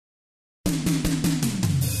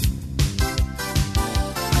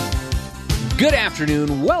Good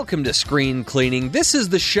afternoon. Welcome to Screen Cleaning. This is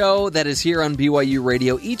the show that is here on BYU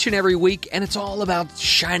Radio each and every week, and it's all about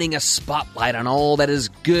shining a spotlight on all that is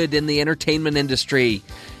good in the entertainment industry.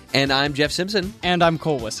 And I'm Jeff Simpson. And I'm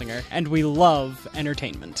Cole Wissinger, and we love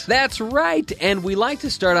entertainment. That's right, and we like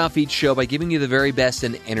to start off each show by giving you the very best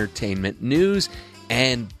in entertainment news.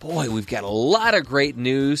 And boy, we've got a lot of great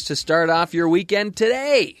news to start off your weekend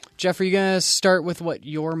today. Jeff, are you going to start with what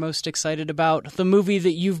you're most excited about? The movie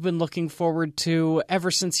that you've been looking forward to ever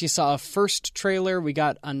since you saw a first trailer. We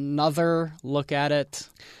got another look at it.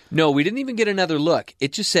 No, we didn't even get another look.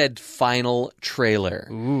 It just said final trailer.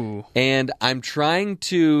 Ooh. And I'm trying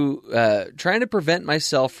to prevent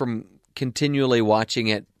myself from continually watching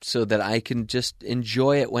it so that I can just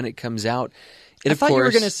enjoy it when it comes out. I thought you were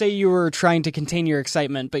going to say you were trying to contain your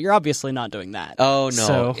excitement, but you're obviously not doing that. Oh,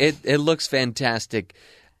 no. So. It looks fantastic.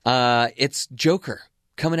 It's Joker,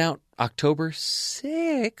 coming out October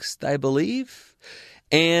 6th, I believe.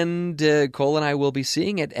 And Cole and I will be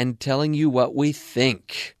seeing it and telling you what we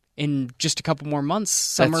think. In just a couple more months,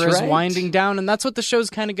 summer is winding down, and that's what the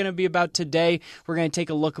show's kind of going to be about today. We're going to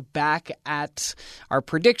take a look back at our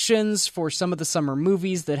predictions for some of the summer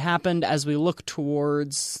movies that happened as we look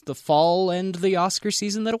towards the fall and the Oscar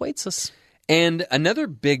season that awaits us. And another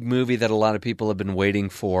big movie that a lot of people have been waiting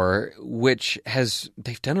for,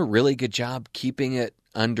 they've done a really good job keeping it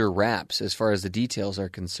under wraps as far as the details are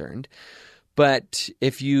concerned. But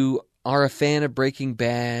if you are a fan of Breaking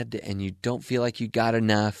Bad and you don't feel like you got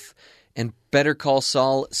enough and Better Call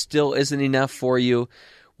Saul still isn't enough for you,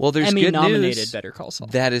 well, there's good news. Emmy-nominated Better Call Saul.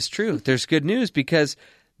 That is true. There's good news because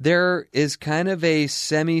there is kind of a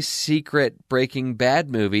semi-secret Breaking Bad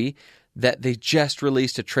movie that they just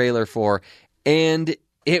released a trailer for, and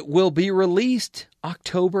it will be released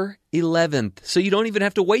October 11th, so you don't even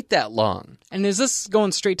have to wait that long. And is this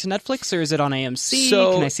going straight to Netflix, or is it on AMC?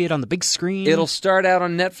 So can I see it on the big screen? It'll start out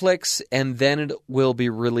on Netflix, and then it will be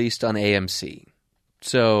released on AMC.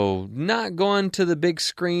 So not going to the big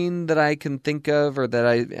screen that I can think of, or that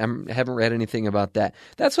I haven't read anything about that.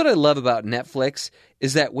 That's what I love about Netflix,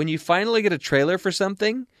 is that when you finally get a trailer for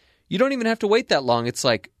something, you don't even have to wait that long. It's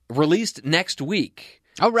like released next week.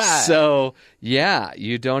 All right. So, yeah,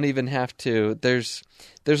 you don't even have to. There's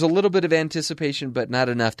a little bit of anticipation, but not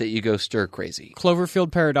enough that you go stir crazy.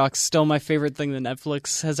 Cloverfield Paradox, still my favorite thing that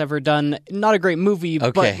Netflix has ever done. Not a great movie,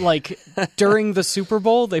 but like during the Super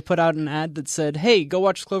Bowl, they put out an ad that said, hey, go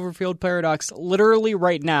watch Cloverfield Paradox. Literally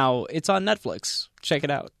right now, it's on Netflix. Check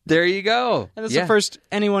it out. There you go. And that's the first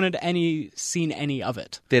anyone had seen any of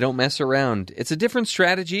it. They don't mess around. It's a different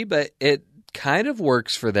strategy, but it kind of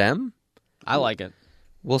works for them. I like it.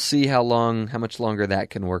 We'll see how much longer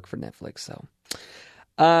that can work for Netflix,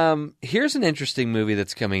 though. Here's an interesting movie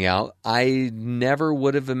that's coming out. I never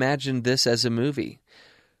would have imagined this as a movie.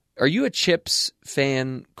 Are you a chips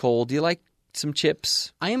fan, Cole? Do you like some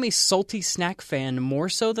chips? I am a salty snack fan more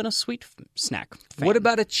so than a sweet snack fan. What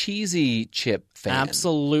about a cheesy chip fan?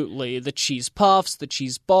 Absolutely. The cheese puffs, the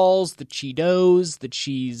cheese balls, the Cheetos, the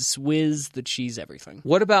cheese whiz, the cheese everything.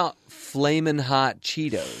 What about Flamin' Hot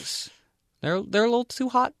Cheetos? They're a little too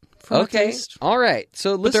hot for my taste. All right.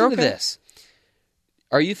 So listen to this.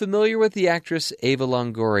 Are you familiar with the actress Eva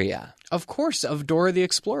Longoria? Of course, of Dora the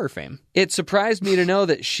Explorer fame. It surprised me to know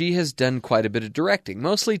that she has done quite a bit of directing,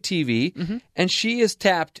 mostly TV, and she is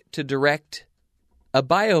tapped to direct a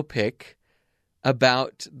biopic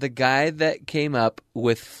about the guy that came up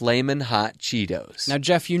with Flamin' Hot Cheetos. Now,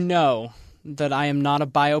 Jeff, you know that I am not a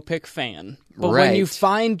biopic fan, but right. When you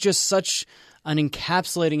find just such an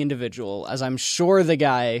encapsulating individual, as I'm sure the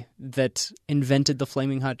guy that invented the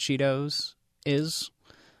Flaming Hot Cheetos is,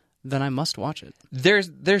 then I must watch it.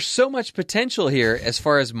 There's so much potential here as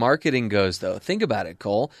far as marketing goes, though. Think about it,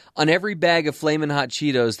 Cole. On every bag of Flamin' Hot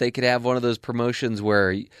Cheetos, they could have one of those promotions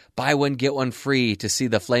where buy one, get one free to see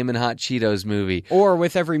the Flamin' Hot Cheetos movie. Or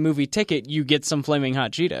with every movie ticket, you get some Flaming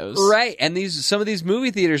Hot Cheetos. Right, and some of these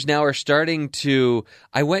movie theaters now are starting to...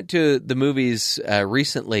 I went to the movies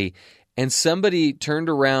recently, and somebody turned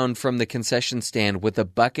around from the concession stand with a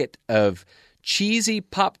bucket of cheesy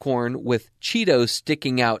popcorn with Cheetos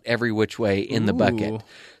sticking out every which way in the bucket.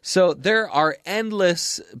 So there are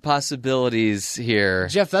endless possibilities here.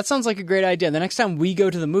 Jeff, that sounds like a great idea. The next time we go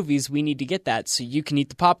to the movies, we need to get that so you can eat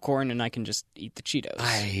the popcorn and I can just eat the Cheetos.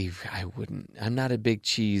 I wouldn't. I'm not a big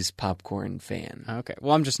cheese popcorn fan. Okay.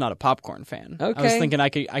 Well, I'm just not a popcorn fan. Okay. I was thinking I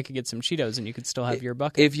could get some Cheetos and you could still have your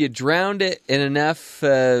bucket. If you drowned it in enough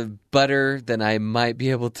butter, then I might be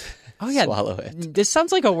able to swallow it. This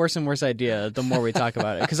sounds like a worse and worse idea the more we talk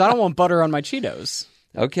about it, because I don't want butter on my Cheetos.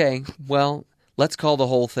 Okay. Well, let's call the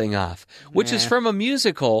whole thing off, which is from a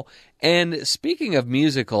musical. And speaking of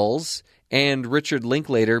musicals and Richard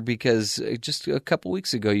Linklater, because just a couple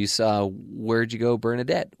weeks ago you saw Where'd You Go,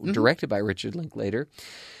 Bernadette, directed by Richard Linklater.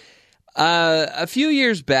 A few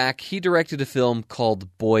years back, he directed a film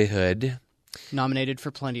called Boyhood. Nominated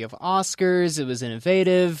for plenty of Oscars, it was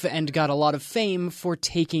innovative, and got a lot of fame for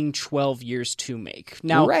taking 12 years to make.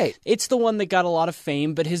 Now, It's the one that got a lot of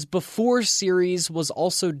fame, but his Before series was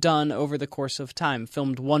also done over the course of time.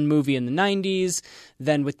 Filmed one movie in the 90s,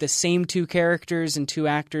 then with the same two characters and two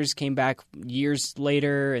actors came back years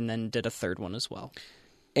later, and then did a third one as well.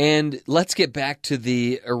 And let's get back to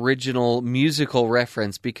the original musical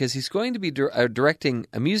reference, because he's going to be directing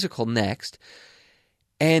a musical next.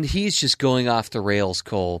 And he's just going off the rails,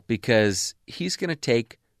 Cole, because he's going to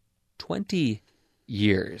take 20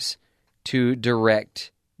 years to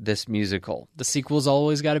direct this musical. The sequel's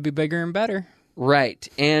always got to be bigger and better. Right.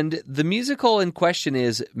 And the musical in question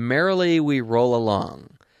is Merrily We Roll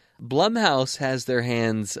Along. Blumhouse has their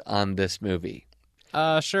hands on this movie.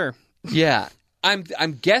 Sure. Yeah. I'm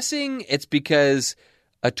guessing it's because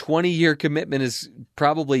a 20-year commitment is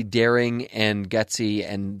probably daring and gutsy,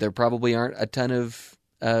 and there probably aren't a ton of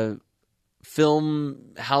film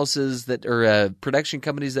houses that or production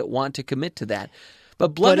companies that want to commit to that.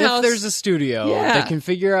 But if there's a studio that can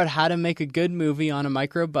figure out how to make a good movie on a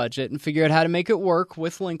micro budget and figure out how to make it work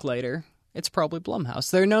with Linklater, it's probably Blumhouse.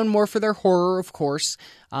 They're known more for their horror, of course,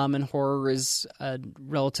 and horror is a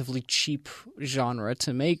relatively cheap genre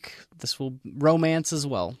to make. This will romance as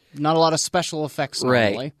well. Not a lot of special effects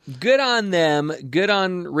normally. Right. Good on them. Good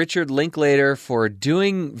on Richard Linklater for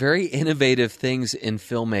doing very innovative things in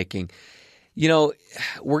filmmaking. You know,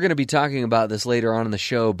 we're going to be talking about this later on in the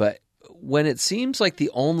show, but when it seems like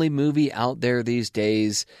the only movie out there these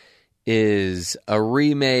days is a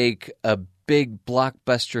remake, a big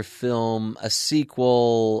blockbuster film, a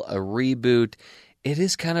sequel, a reboot, it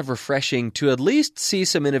is kind of refreshing to at least see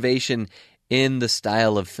some innovation in the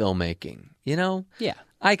style of filmmaking. You know? Yeah.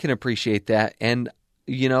 I can appreciate that. And,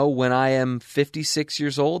 you know, when I am 56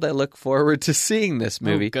 years old, I look forward to seeing this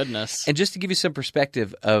movie. Oh, goodness. And just to give you some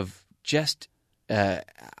perspective of just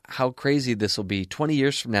how crazy this will be, 20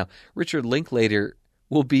 years from now, Richard Linklater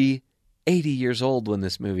will be 80 years old when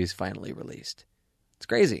this movie is finally released. It's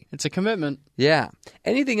crazy. It's a commitment. Yeah.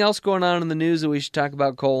 Anything else going on in the news that we should talk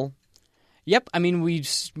about, Cole? Yep. I mean, we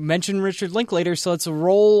mentioned Richard Linklater, so let's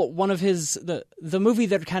roll one of his... The movie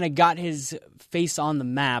that kind of got his face on the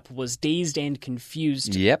map was Dazed and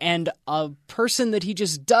Confused. Yep. And a person that he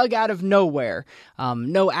just dug out of nowhere.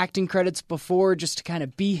 No acting credits before, just to kind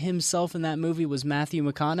of be himself in that movie was Matthew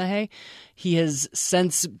McConaughey. He has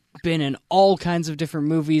since been in all kinds of different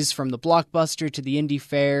movies, from the blockbuster to the indie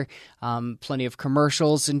fare, plenty of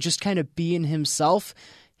commercials, and just kind of being himself.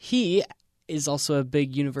 He is also a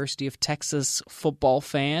big University of Texas football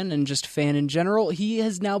fan and just fan in general. He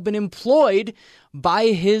has now been employed by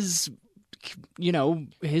his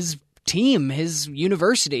team, his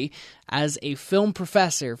university, as a film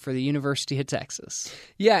professor for the University of Texas.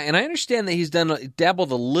 Yeah, and I understand that he's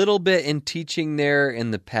dabbled a little bit in teaching there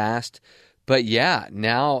in the past. But yeah,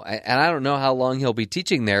 now, and I don't know how long he'll be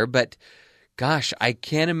teaching there, but gosh, I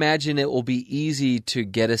can't imagine it will be easy to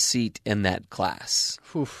get a seat in that class.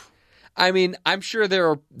 Oof. I mean, I'm sure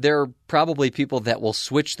there are probably people that will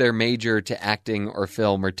switch their major to acting or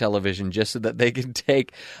film or television just so that they can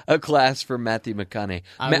take a class from Matthew McConaughey.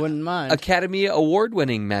 I wouldn't mind. Academy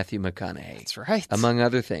Award-winning Matthew McConaughey. That's right. Among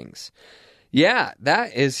other things. Yeah,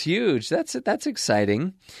 that is huge. That's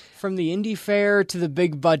exciting. From the indie fare to the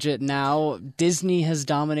big budget now, Disney has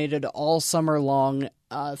dominated all summer long,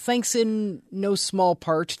 thanks in no small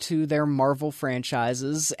part to their Marvel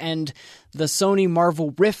franchises. And the Sony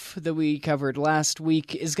Marvel riff that we covered last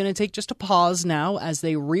week is going to take just a pause now as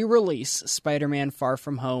they re-release Spider-Man Far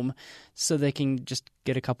From Home so they can just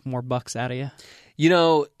get a couple more bucks out of you. You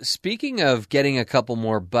know, speaking of getting a couple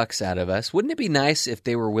more bucks out of us, wouldn't it be nice if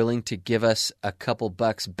they were willing to give us a couple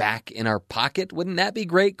bucks back in our pocket? Wouldn't that be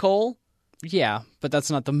great, Cole? Yeah, but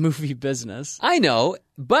that's not the movie business. I know,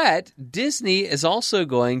 but Disney is also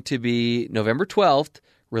going to be, November 12th,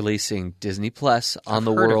 releasing Disney Plus on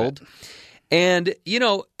the world. And, you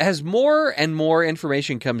know, as more and more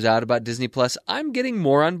information comes out about Disney Plus, I'm getting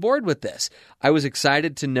more on board with this. I was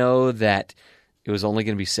excited to know that it was only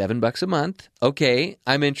going to be $7 a month. Okay,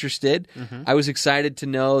 I'm interested. Mm-hmm. I was excited to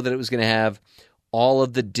know that it was going to have all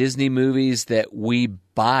of the Disney movies that we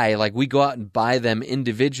buy. Like, we go out and buy them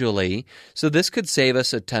individually. So this could save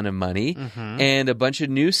us a ton of money. Mm-hmm. And a bunch of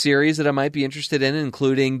new series that I might be interested in,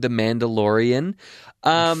 including The Mandalorian.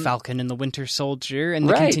 Falcon and the Winter Soldier, and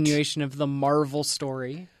the continuation of the Marvel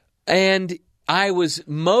story. And I was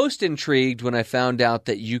most intrigued when I found out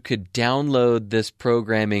that you could download this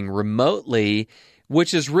programming remotely,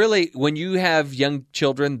 which is really, when you have young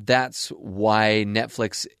children, that's why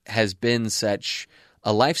Netflix has been such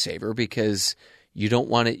a lifesaver, because you don't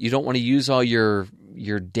want to use all your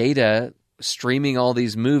data streaming all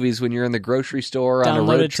these movies when you're in the grocery store on a road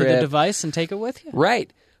trip. Download it to the device and take it with you.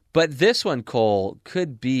 Right. But this one, Cole,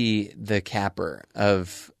 could be the capper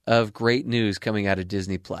of great news coming out of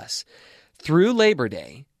Disney Plus. Through Labor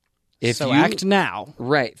Day. Act now.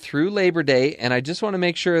 Right. Through Labor Day, and I just want to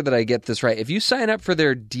make sure that I get this right. If you sign up for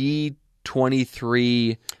their D23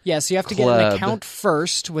 so you have to get an account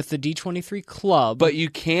first with the D23 Club. But you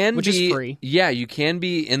can which is free. Yeah, you can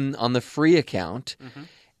be on the free account. Mm-hmm.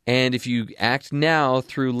 And if you act now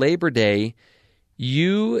through Labor Day,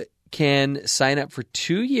 you can sign up for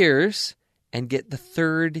 2 years and get the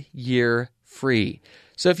third year free.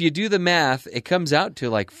 So if you do the math, it comes out to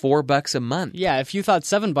like $4 a month. Yeah, if you thought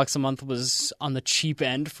 $7 a month was on the cheap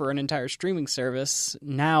end for an entire streaming service,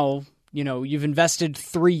 now you've invested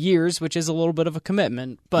 3 years, which is a little bit of a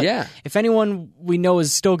commitment. But if anyone we know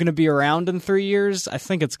is still going to be around in 3 years, I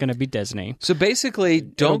think it's going to be Disney. So basically,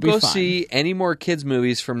 don't go see any more kids'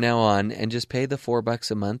 movies from now on, and just pay the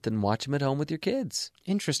 $4 a month and watch them at home with your kids.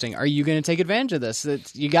 Interesting. Are you going to take advantage of this?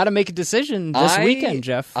 You got to make a decision this weekend,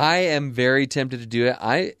 Jeff. I am very tempted to do it.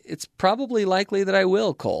 It's probably likely that I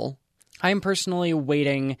will, Cole. I am personally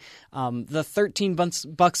waiting the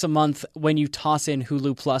 $13 a month when you toss in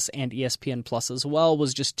Hulu Plus and ESPN Plus as well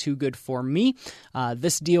was just too good for me.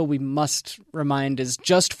 This deal, we must remind, is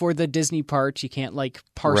just for the Disney part. You can't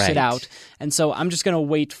parse it out. And so I'm just going to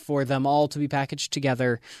wait for them all to be packaged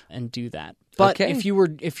together and do that. But if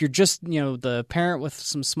you're just the parent with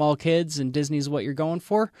some small kids and Disney's what you're going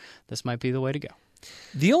for, this might be the way to go.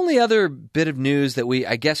 The only other bit of news that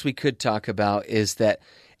I guess we could talk about is that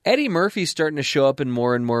Eddie Murphy's starting to show up in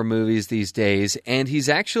more and more movies these days, and he's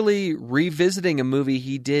actually revisiting a movie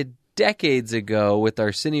he did decades ago with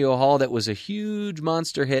Arsenio Hall that was a huge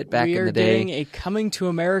monster hit back in the day. We are getting a Coming to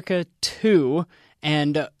America 2,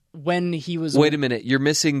 and when he was... Wait a minute, you're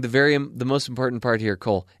missing the most important part here,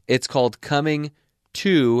 Cole. It's called Coming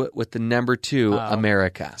to, with the number 2,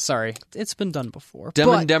 America. Sorry, it's been done before. Dumb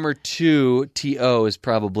and Dumber 2, T.O. is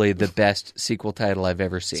probably the best sequel title I've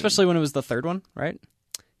ever seen. Especially when it was the third one, right?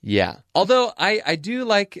 Yeah. Although I do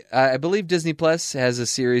like, I believe Disney Plus has a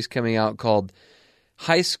series coming out called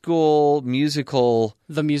High School Musical.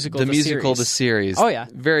 The Musical, the series. Oh, yeah.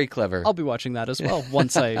 Very clever. I'll be watching that as well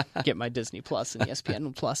once I get my Disney Plus and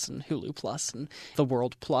ESPN Plus and Hulu Plus and the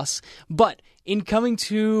World Plus. But in Coming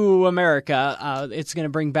to America, it's going to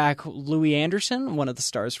bring back Louis Anderson, one of the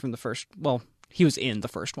stars from the first, he was in the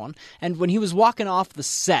first one. And when he was walking off the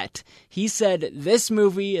set, he said, this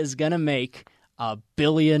movie is going to make $1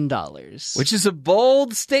 billion. Which is a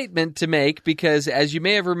bold statement to make because, as you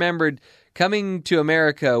may have remembered, Coming to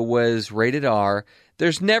America was rated R.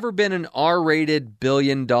 There's never been an R-rated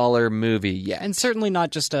billion-dollar movie yet. And certainly not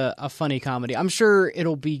just a funny comedy. I'm sure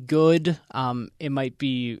it'll be good. It might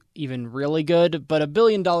be even really good, but $1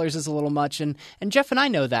 billion is a little much. And Jeff and I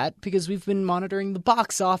know that because we've been monitoring the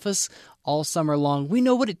box office all summer long. We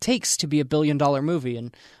know what it takes to be $1 billion movie,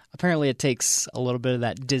 and apparently it takes a little bit of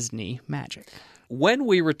that Disney magic. When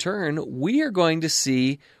we return, we are going to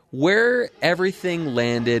see where everything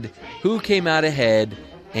landed, who came out ahead,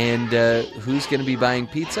 and who's going to be buying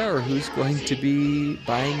pizza or who's going to be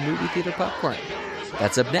buying movie theater popcorn.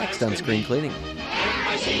 That's up next on Screen Cleaning.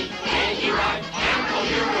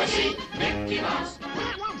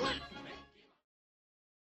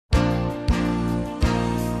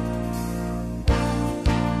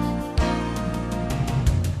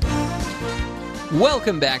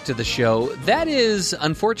 Welcome back to the show. That is,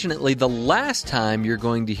 unfortunately, the last time you're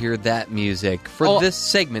going to hear that music for this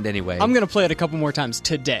segment anyway. I'm going to play it a couple more times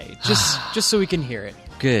today, just so we can hear it.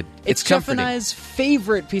 Good. It's Jeff and I's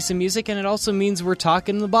favorite piece of music, and it also means we're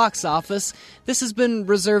talking the box office. This has been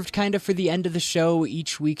reserved kind of for the end of the show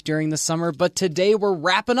each week during the summer, but today we're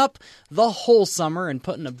wrapping up the whole summer and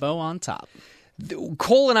putting a bow on top.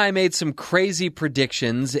 Cole and I made some crazy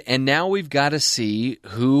predictions, and now we've got to see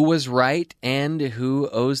who was right and who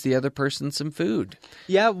owes the other person some food.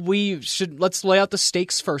 Yeah, let's lay out the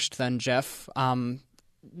stakes first then, Jeff. When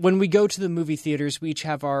we go to the movie theaters, we each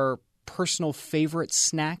have our personal favorite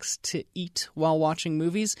snacks to eat while watching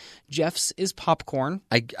movies. Jeff's is popcorn.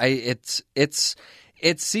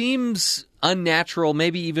 It seems unnatural,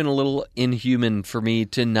 maybe even a little inhuman for me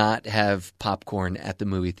to not have popcorn at the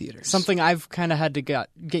movie theaters. Something I've kind of had to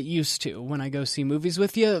get used to when I go see movies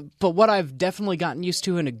with you. But what I've definitely gotten used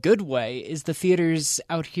to in a good way is the theaters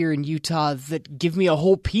out here in Utah that give me a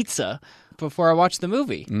whole pizza before I watch the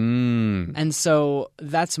movie. Mm. And so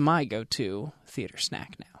that's my go-to theater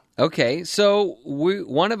snack now. Okay, so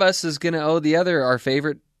one of us is going to owe the other our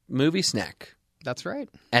favorite movie snack. That's right.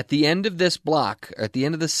 At the end of this block, or at the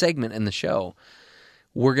end of this segment in the show,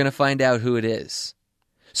 we're going to find out who it is.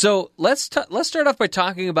 So let's start off by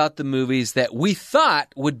talking about the movies that we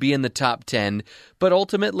thought would be in the top 10, but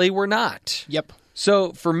ultimately were not. Yep.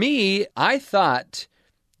 So for me, I thought,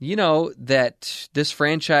 that this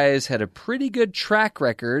franchise had a pretty good track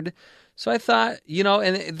record. So I thought,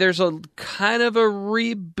 and there's a kind of a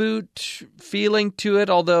reboot feeling to it,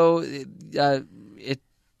 although it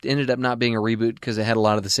ended up not being a reboot because it had a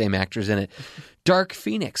lot of the same actors in it. Dark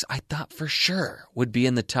Phoenix, I thought for sure would be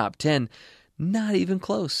in the top 10. Not even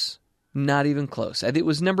close. Not even close. I think it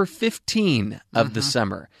was number 15 of the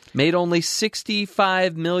summer. Made only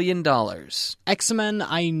 $65 million. X-Men,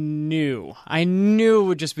 I knew it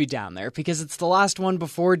would just be down there because it's the last one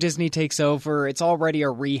before Disney takes over. It's already a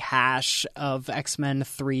rehash of X-Men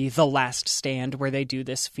 3, The Last Stand, where they do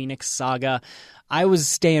this Phoenix saga. I was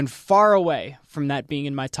staying far away from that being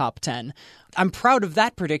in my top 10. I'm proud of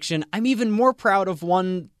that prediction. I'm even more proud of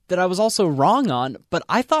one that I was also wrong on, but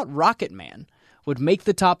I thought Rocket Man would make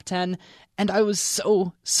the top 10, and I was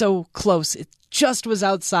so close. It just was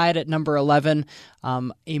outside at number 11,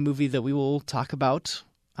 a movie that we will talk about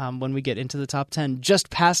when we get into the top 10. Just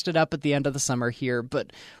passed it up at the end of the summer here,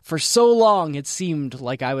 but for so long it seemed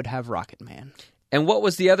like I would have Rocket Man. And what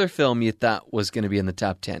was the other film you thought was going to be in the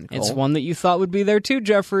top 10, Cole? It's one that you thought would be there too,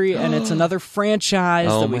 Jeffrey, and it's another franchise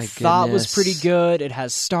that we thought was pretty good. It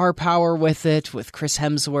has star power with it, with Chris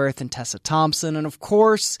Hemsworth and Tessa Thompson, and of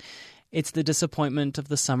course, it's the disappointment of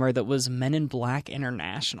the summer that was Men in Black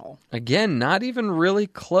International. Again, not even really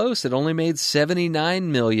close. It only made $79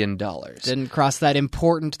 million. Didn't cross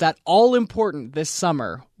that all-important this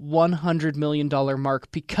summer $100 million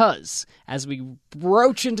mark because, as we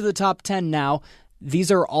broach into the top 10 now,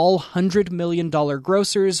 these are all $100 million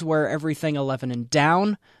grossers where everything 11 and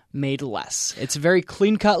down made less. It's a very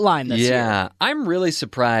clean-cut line this year. Yeah, I'm really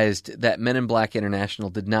surprised that Men in Black International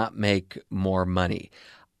did not make more money.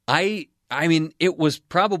 I mean, it was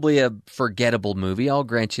probably a forgettable movie, I'll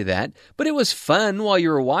grant you that, but it was fun while you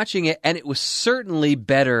were watching it, and it was certainly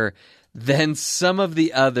better than some of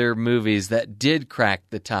the other movies that did crack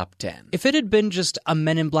the top 10. If it had been just a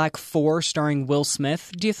Men in Black 4 starring Will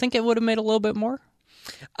Smith, do you think it would have made a little bit more?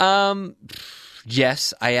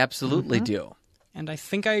 Yes, I absolutely do. And I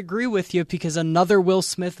think I agree with you because another Will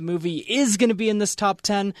Smith movie is going to be in this top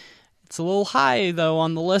 10. It's a little high, though,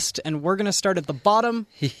 on the list, and we're going to start at the bottom,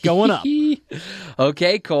 going up.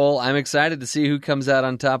 Okay, Cole, I'm excited to see who comes out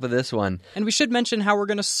on top of this one. And we should mention how we're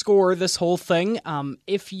going to score this whole thing.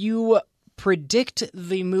 If you predict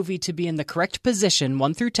the movie to be in the correct position,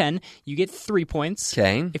 1 through 10, you get 3 points.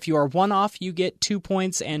 Okay. If you are 1 off, you get 2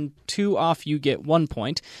 points, and 2 off, you get 1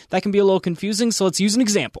 point. That can be a little confusing, so let's use an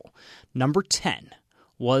example. Number 10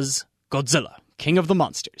 was Godzilla, King of the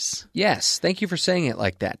Monsters. Yes, thank you for saying it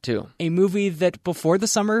like that, too. A movie that before the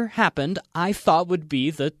summer happened, I thought would be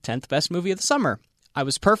the 10th best movie of the summer. I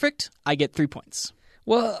was perfect. I get 3 points.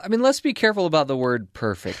 Well, I mean, let's be careful about the word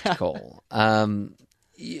perfect, Cole.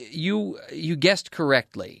 You guessed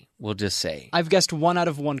correctly, we'll just say. I've guessed 1 out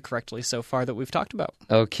of 1 correctly so far that we've talked about.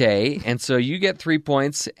 Okay, and so you get 3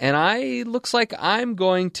 points, and looks like I'm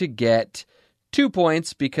going to get 2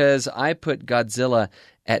 points because I put Godzilla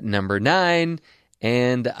at number 9,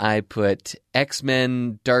 and I put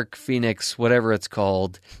X-Men, Dark Phoenix, whatever it's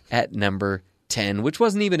called, at number 10, which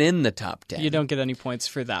wasn't even in the top 10. You don't get any points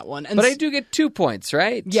for that one. But I do get 2 points,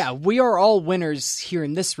 right? Yeah, we are all winners here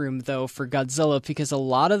in this room, though, for Godzilla, because a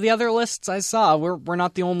lot of the other lists I saw, we're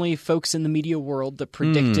not the only folks in the media world that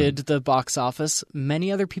predicted the box office. Many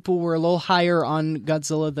other people were a little higher on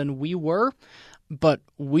Godzilla than we were, but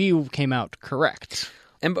we came out correct.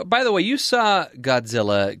 And by the way, you saw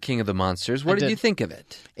Godzilla, King of the Monsters. What did you think of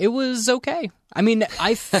it? It was okay. I mean,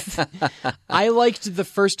 I liked the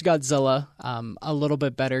first Godzilla a little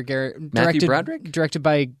bit better. Matthew Broderick? Directed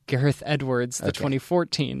by Gareth Edwards, the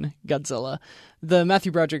 2014 Godzilla. The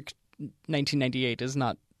Matthew Broderick 1998 is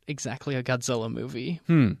not exactly a Godzilla movie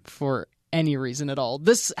for any reason at all.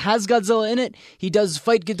 This has Godzilla in it. He does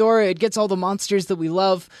fight Ghidorah. It gets all the monsters that we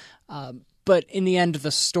love. But in the end, the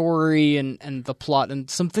story and the plot and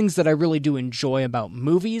some things that I really do enjoy about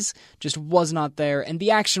movies just was not there, and the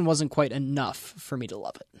action wasn't quite enough for me to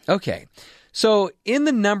love it. Okay. So in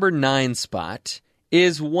the number 9 spot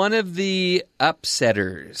is one of the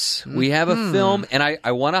upsetters. We have a film, and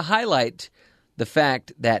I want to highlight the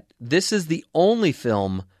fact that this is the only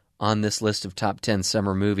film on this list of top 10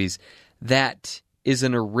 summer movies that is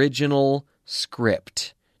an original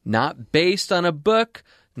script. not based on a book,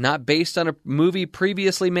 not based on a movie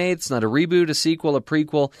previously made. It's not a reboot, a sequel, a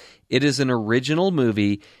prequel. It is an original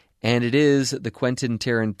movie, and it is the Quentin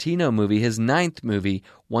Tarantino movie, his 9th movie,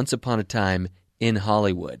 Once Upon a Time in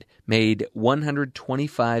Hollywood, made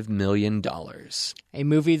 $125 million. A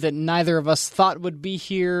movie that neither of us thought would be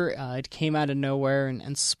here. It came out of nowhere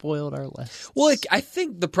and spoiled our list. Well, I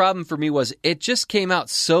think the problem for me was it just came out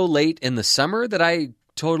so late in the summer that I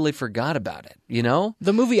totally forgot about it, you know?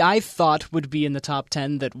 The movie I thought would be in the top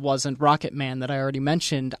 10 that wasn't Rocket Man that I already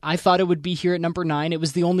mentioned, I thought it would be here at number 9. It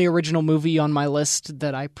was the only original movie on my list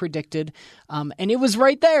that I predicted, and it was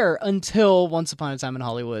right there until Once Upon a Time in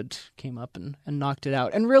Hollywood came up and knocked it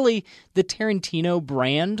out. And really, the Tarantino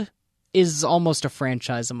brand is almost a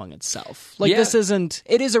franchise among itself. Like, This isn't...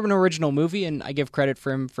 It is an original movie, and I give credit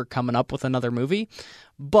for him for coming up with another movie,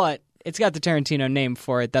 but it's got the Tarantino name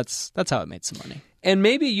for it. That's how it made some money. And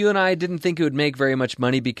maybe you and I didn't think it would make very much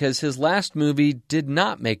money because his last movie did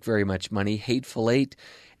not make very much money, Hateful Eight.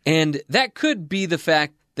 And that could be the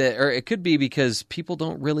fact that, or it could be because people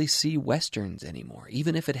don't really see Westerns anymore,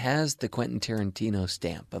 even if it has the Quentin Tarantino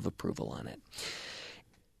stamp of approval on it.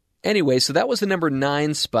 Anyway, so that was the number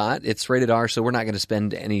 9 spot. It's rated R, so we're not going to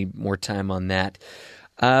spend any more time on that.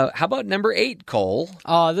 How about number 8, Cole?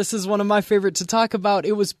 This is one of my favorite to talk about.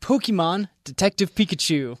 It was Pokemon Detective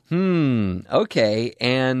Pikachu. Okay.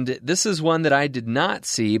 And this is one that I did not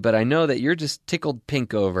see, but I know that you're just tickled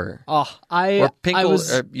pink over. You're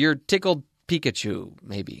tickled Pikachu,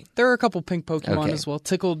 maybe. There are a couple pink Pokemon as well.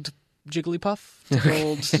 Tickled Jigglypuff.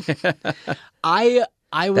 Tickled...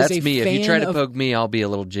 I was That's a me. fan If you try to of... poke me, I'll be a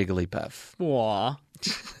little Jigglypuff. Aw.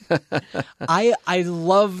 I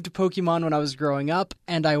loved Pokemon when I was growing up,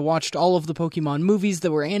 and I watched all of the Pokemon movies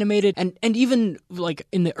that were animated, and even like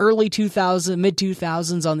in the early 2000s,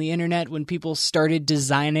 mid-2000s on the internet when people started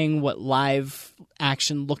designing what live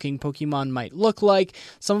action looking Pokemon might look like.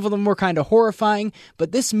 Some of them were kind of horrifying,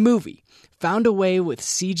 but this movie found a way with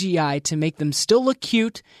CGI to make them still look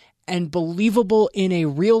cute and believable in a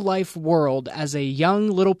real-life world as a young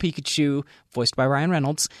little Pikachu, voiced by Ryan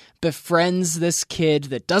Reynolds, befriends this kid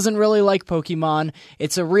that doesn't really like Pokemon.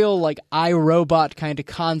 It's a real, like, iRobot kind of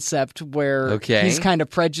concept where he's kind of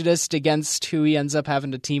prejudiced against who he ends up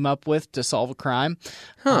having to team up with to solve a crime.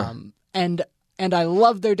 And I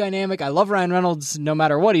love their dynamic. I love Ryan Reynolds no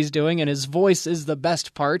matter what he's doing, and his voice is the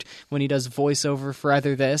best part when he does voiceover for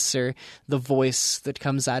either this or the voice that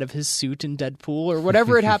comes out of his suit in Deadpool or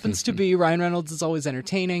whatever it happens to be. Ryan Reynolds is always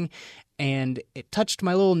entertaining, and it touched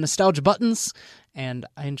my little nostalgia buttons, and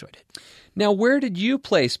I enjoyed it. Now, where did you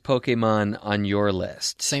place Pokemon on your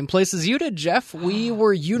list? Same place as you did, Jeff. We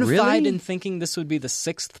were unified in thinking this would be the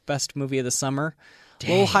 6th best movie of the summer. Dang.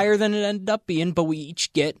 A little higher than it ended up being, but we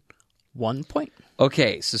each get 1 point.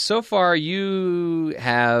 Okay, so far you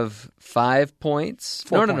have 5 points.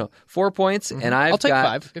 4 points, and I'll take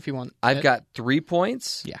 5 if you want. I've got 3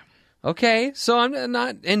 points. Yeah. Okay, so I'm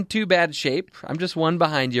not in too bad shape. I'm just 1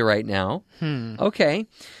 behind you right now. Okay,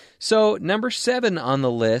 so number 7 on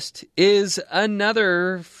the list is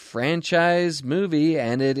another franchise movie,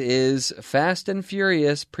 and it is Fast and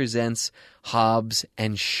Furious presents Hobbs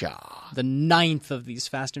and Shaw. The 9th of these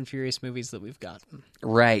Fast and Furious movies that we've gotten.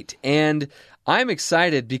 Right. And I'm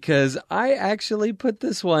excited because I actually put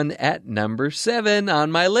this one at number 7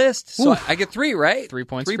 on my list. So I get 3, right? 3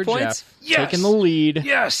 points 3 for points? Jeff. Yes! Taking the lead.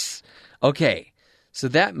 Yes! Okay. So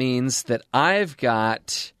that means that I've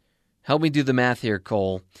got... Help me do the math here,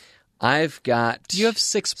 Cole. I've got... You have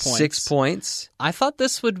 6 points. 6 points. I thought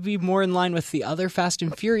this would be more in line with the other Fast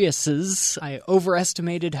and Furiouses. I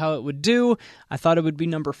overestimated how it would do. I thought it would be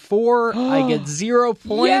number 4. I get 0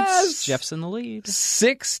 points. Yes! Jeff's in the lead.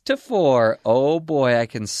 6-4. Oh boy, I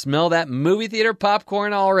can smell that movie theater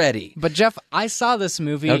popcorn already. But Jeff, I saw this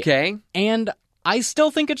movie. Okay. And I still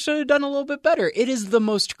think it should have done a little bit better. It is the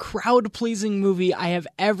most crowd-pleasing movie I have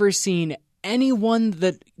ever seen. Anyone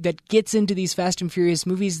that gets into these Fast and Furious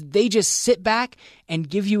movies, they just sit back and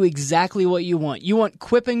give you exactly what you want. You want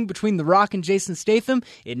quipping between The Rock and Jason Statham?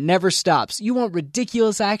 It never stops. You want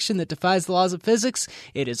ridiculous action that defies the laws of physics?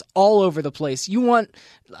 It is all over the place. You want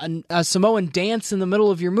a Samoan dance in the middle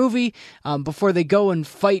of your movie before they go and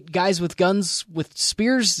fight guys with guns with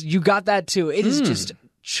spears? You got that too. It is just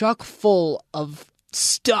chock full of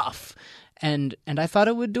stuff. And I thought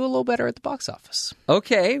it would do a little better at the box office.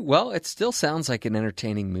 Okay, well, it still sounds like an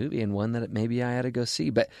entertaining movie and one that maybe I ought to go see.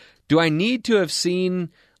 But do I need to have seen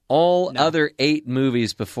all other 8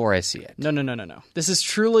 movies before I see it. No. This is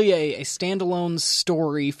truly a standalone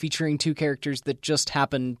story featuring 2 characters that just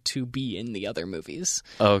happen to be in the other movies.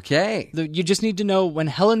 Okay. You just need to know when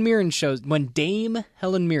Dame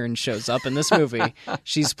Helen Mirren shows up in this movie,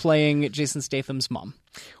 she's playing Jason Statham's mom.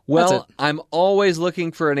 Well, I'm always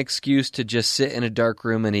looking for an excuse to just sit in a dark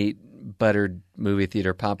room and eat buttered movie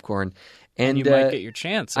theater popcorn. And you might get your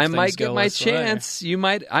chance. I might get my chance.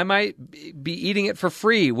 I might be eating it for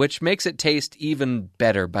free, which makes it taste even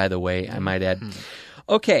better, by the way, I might add.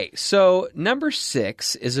 Okay, so number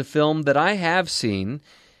 6 is a film that I have seen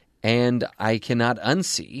and I cannot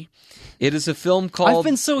unsee. It is a film called... I've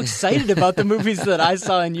been so excited about the movies that I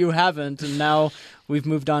saw and you haven't, and now we've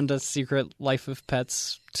moved on to Secret Life of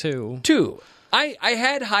Pets 2. I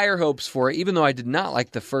had higher hopes for it, even though I did not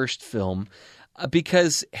like the first film,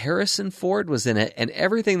 because Harrison Ford was in it, and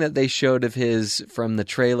everything that they showed of his from the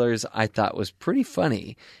trailers I thought was pretty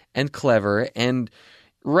funny and clever, and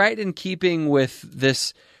right in keeping with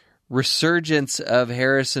this resurgence of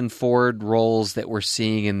Harrison Ford roles that we're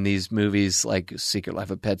seeing in these movies like Secret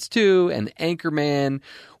Life of Pets 2 and Anchorman,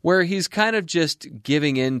 where he's kind of just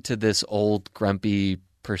giving in to this old grumpy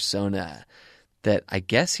persona that I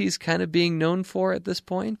guess he's kind of being known for at this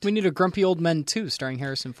point. We need a Grumpy Old Men 2 starring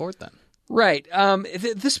Harrison Ford then. Right.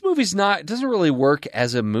 This movie's it doesn't really work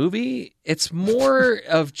as a movie. It's more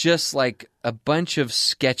of just like a bunch of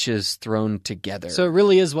sketches thrown together. So it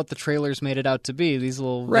really is what the trailers made it out to be, these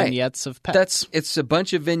little vignettes of pets. It's a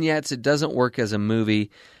bunch of vignettes. It doesn't work as a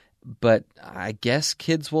movie, but I guess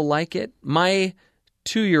kids will like it. My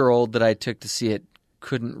 2-year-old that I took to see it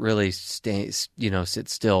couldn't really sit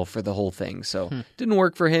still for the whole thing, so didn't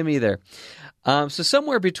work for him either. So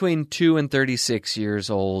somewhere between 2 and 36 years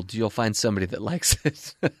old, you'll find somebody that likes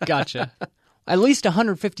it. Gotcha. At least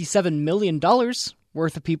 $157 million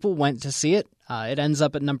worth of people went to see it. It ends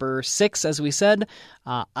up at number 6, as we said.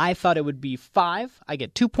 I thought it would be 5. I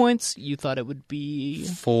get 2 points. You thought it would be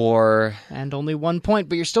 4. And only 1 point,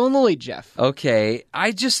 but you're still in the lead, Jeff. Okay.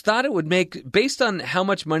 I just thought it would make, based on how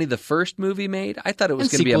much money the first movie made, I thought it was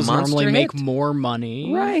going to be a monster hit. Normally make more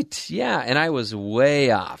money. Right. Yeah. And I was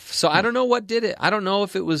way off. So I don't know what did it. I don't know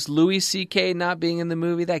if it was Louis C.K. not being in the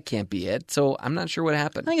movie. That can't be it. So I'm not sure what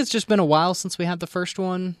happened. I think it's just been a while since we had the first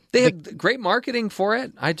one. They had great marketing for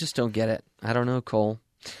it. I just don't get it. I don't know, Cole.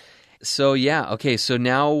 So, yeah. Okay. So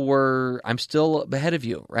now I'm still ahead of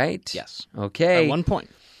you, right? Yes. Okay. By 1 point.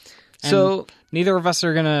 So neither of us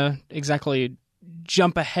are going to exactly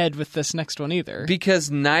jump ahead with this next one either. Because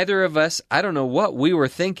neither of us, I don't know what we were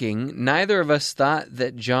thinking, neither of us thought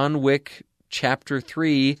that John Wick Chapter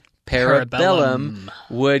 3 Parabellum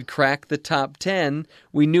would crack the top 10.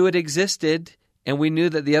 We knew it existed, and we knew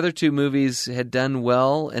that the other 2 movies had done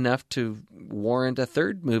well enough to warrant a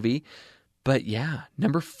third movie. But yeah,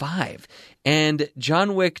 number 5. And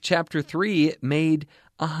John Wick Chapter 3 made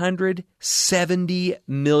 $170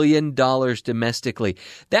 million domestically.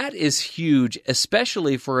 That is huge,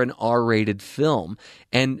 especially for an R-rated film.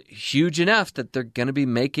 And huge enough that they're going to be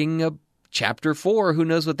making a Chapter 4, who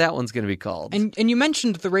knows what that one's going to be called. And you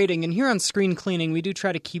mentioned the rating, and here on Screen Cleaning, we do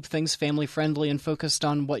try to keep things family-friendly and focused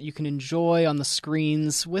on what you can enjoy on the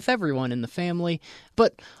screens with everyone in the family.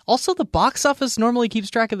 But also the box office normally keeps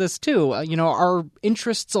track of this, too. Our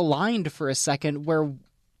interests aligned for a second where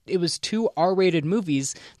it was 2 R-rated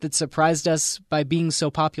movies that surprised us by being so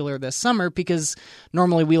popular this summer, because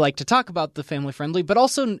normally we like to talk about the family-friendly, but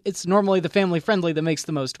also it's normally the family-friendly that makes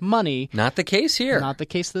the most money. Not the case here. Not the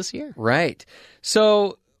case this year. Right.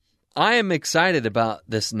 So I am excited about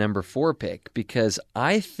this number 4 pick because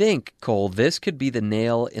I think, Cole, this could be the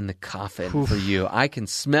nail in the coffin for you. I can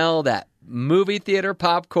smell that movie theater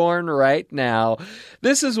popcorn right now.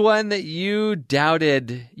 This is one that you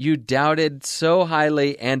doubted so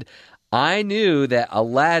highly, and I knew that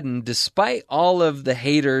Aladdin, despite all of the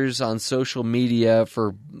haters on social media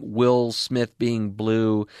for Will Smith being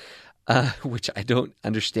blue, which I don't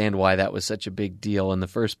understand why that was such a big deal in the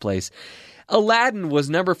first place, Aladdin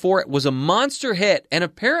was number 4. It was a monster hit, and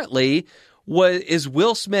apparently is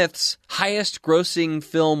Will Smith's highest grossing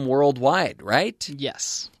film worldwide, right?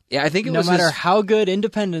 Yes. Yeah, I think it was no matter how good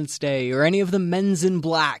Independence Day or any of the Men's in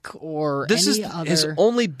Black or this any is other... his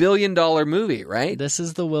only $1 billion movie, right? This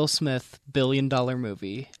is the Will Smith $1 billion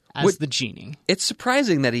movie as the genie. It's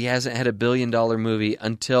surprising that he hasn't had a $1 billion movie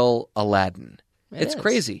until Aladdin. It's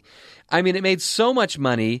crazy. I mean, it made so much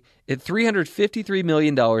money, $353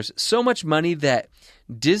 million, so much money that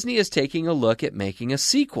Disney is taking a look at making a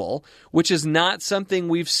sequel, which is not something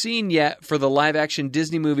we've seen yet for the live-action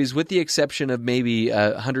Disney movies, with the exception of maybe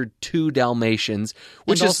 102 Dalmatians,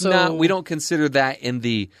 which is not, we don't consider that in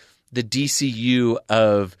the the DCU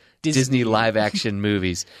of Disney live-action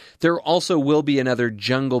movies. There also will be another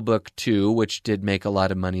Jungle Book 2, which did make a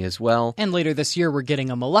lot of money as well. And later this year, we're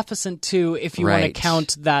getting a Maleficent 2, if you want to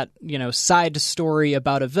count that, side story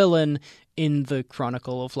about a villain in the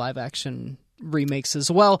Chronicle of live-action remakes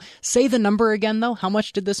as well. Say the number again, though. How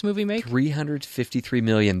much did this movie make? $353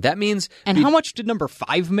 million. That means... And how much did number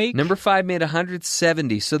 5 make? Number 5 made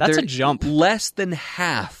 $170. So that's a jump. Less than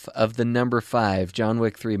half of the number 5. John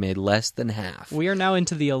Wick 3 made less than half. We are now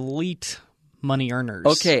into the elite money earners.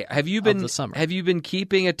 Okay, have you been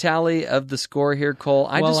keeping a tally of the score here, Cole?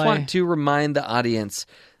 I want to remind the audience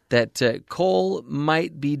that Cole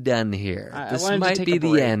might be done here. This might be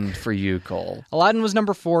the end for you, Cole. Aladdin was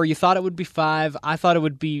number 4. You thought it would be 5. I thought it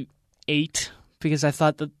would be 8 because I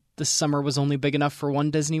thought that the summer was only big enough for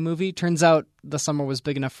one Disney movie. Turns out the summer was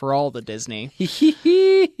big enough for all the Disney.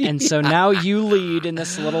 And so now you lead in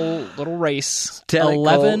this little race,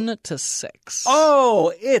 11-6.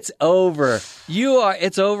 Oh, it's over.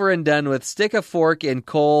 It's over and done with. Stick a fork in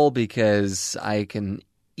Cole because I can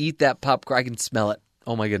eat that popcorn. I can smell it.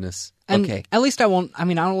 Oh, my goodness. And okay. At least I won't. I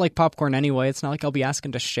don't like popcorn anyway. It's not like I'll be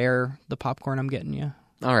asking to share the popcorn I'm getting you.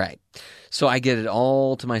 All right. So I get it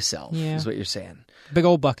all to myself, is what you're saying. Big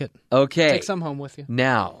old bucket. Okay. Take some home with you.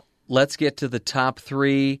 Now, let's get to the top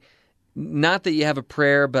 3. Not that you have a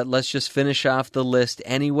prayer, but let's just finish off the list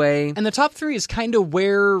anyway. And the top 3 is kind of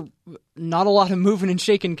where not a lot of moving and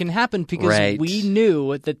shaking can happen because we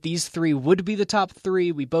knew that these 3 would be the top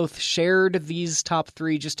 3. We both shared these top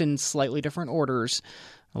 3 just in slightly different orders.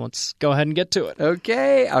 Let's go ahead and get to it.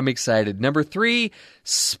 Okay, I'm excited. Number 3,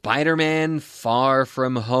 Spider-Man Far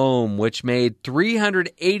From Home, which made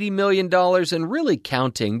 $380 million and really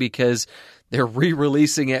counting because they're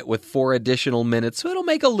re-releasing it with 4 additional minutes, so it'll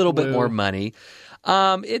make a little bit more money.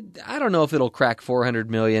 I don't know if it'll crack $400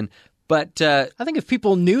 million, but I think if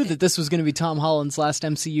people knew that this was going to be Tom Holland's last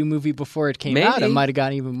MCU movie before it came out, it might have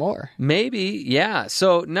gotten even more. Maybe, yeah.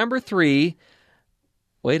 So number 3,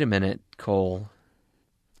 wait a minute, Cole.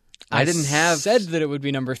 I said that it would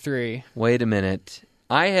be number 3. Wait a minute.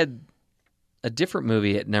 I had a different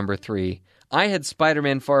movie at number 3. I had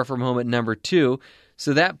Spider-Man Far From Home at number 2,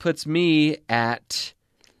 so that puts me at...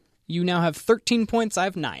 You now have 13 points. I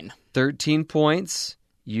have 9. 13 points.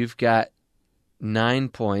 You've got 9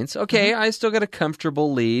 points. Okay, I still got a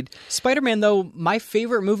comfortable lead. Spider-Man, though, my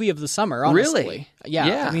favorite movie of the summer, honestly. Really?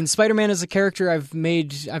 Yeah. I mean, Spider-Man is a character I've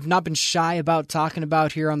not been shy about talking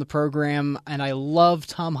about here on the program, and I love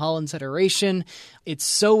Tom Holland's iteration. It's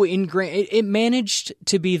so ingrained. It managed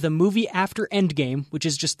to be the movie after Endgame, which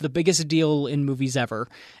is just the biggest deal in movies ever,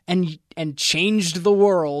 and changed the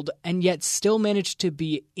world, and yet still managed to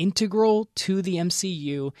be integral to the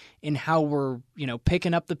MCU in how we're,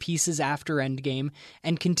 picking up the pieces after Endgame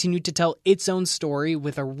and continued to tell its own story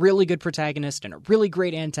with a really good protagonist and a really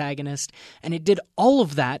great antagonist. And it did all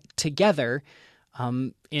of that together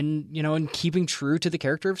in keeping true to the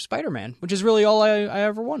character of Spider-Man, which is really all I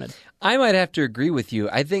ever wanted. I might have to agree with you.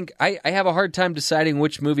 I think I have a hard time deciding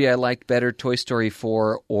which movie I liked better, Toy Story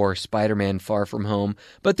 4 or Spider-Man Far From Home.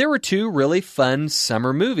 But there were 2 really fun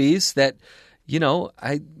summer movies that,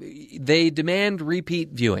 they demand repeat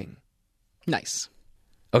viewing. Nice.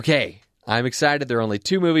 Okay. I'm excited. There are only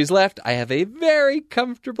 2 movies left. I have a very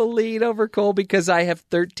comfortable lead over Cole because I have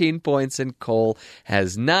 13 points and Cole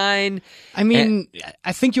has 9. I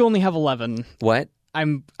think you only have 11. What?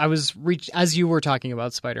 As you were talking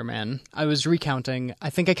about Spider-Man, I was recounting. I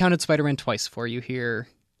think I counted Spider-Man twice for you here.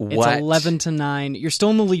 What? It's 11-9. You're still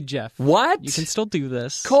in the lead, Jeff. What? You can still do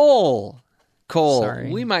this. Cole, Sorry.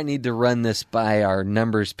 We might need to run this by our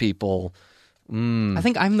numbers people. I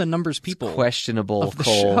think I'm the numbers people. It's questionable, of the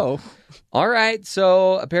Cole. Show. All right,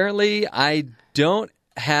 so apparently I don't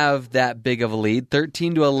have that big of a lead.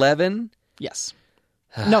 13-11? Yes.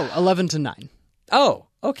 No, 11-9. Oh,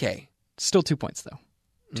 okay. Still 2 points, though.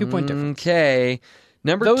 2-point difference. Okay.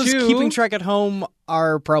 Number 2. Those keeping track at home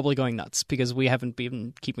are probably going nuts because we haven't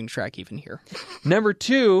been keeping track even here. Number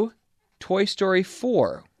 2, Toy Story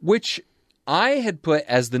 4, which I had put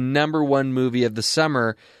as the number 1 movie of the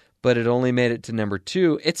summer, but it only made it to number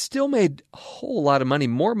 2. It still made a whole lot of money,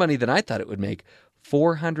 more money than I thought it would make.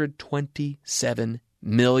 $427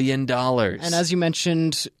 million. And as you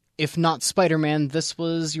mentioned, if not Spider-Man, this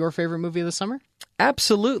was your favorite movie of the summer?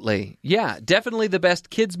 Absolutely. Yeah, definitely the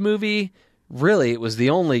best kids movie. Really, it was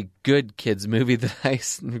the only good kids movie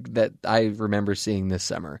that I remember seeing this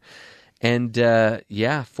summer. And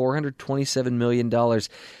 $427 million.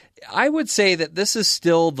 I would say that this is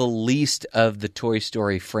still the least of the Toy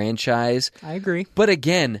Story franchise. I agree. But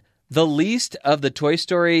again, The least of the Toy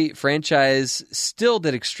Story franchise still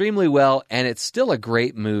did extremely well, and it's still a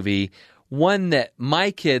great movie. One that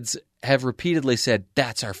my kids have repeatedly said,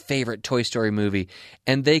 that's our favorite Toy Story movie,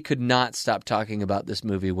 and they could not stop talking about this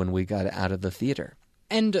movie when we got out of the theater.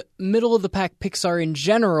 And middle-of-the-pack Pixar in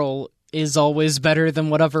general is always better than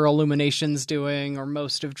whatever Illumination's doing or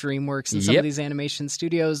most of DreamWorks and some of these animation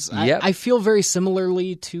studios. I feel very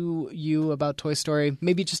similarly to you about Toy Story,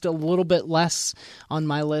 maybe just a little bit less on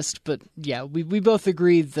my list. But yeah, we both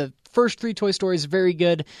agree the first 3 Toy Stories very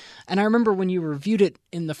good. And I remember when you reviewed it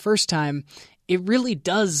in the first time, it really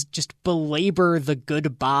does just belabor the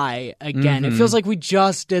goodbye again. It feels like we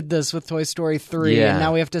just did this with Toy Story 3, and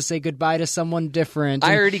now we have to say goodbye to someone different.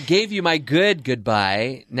 I already gave you my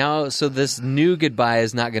goodbye. Now, so this new goodbye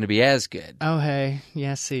is not going to be as good. Oh, hey.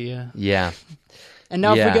 Yeah, see ya. Yeah. And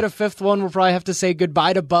now if we get a 5th one, we'll probably have to say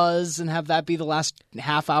goodbye to Buzz and have that be the last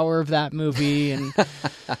half hour of that movie. And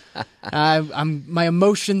my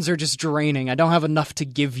emotions are just draining. I don't have enough to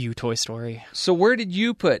give you, Toy Story. So where did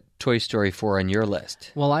you put Toy Story 4 on your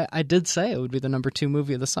list? Well, I did say it would be the number 2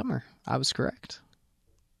 movie of the summer. I was correct.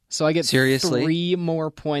 So I get 3 more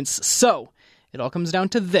points. So it all comes down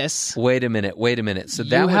to this. Wait a minute. So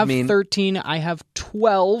that would mean... You have 13, I have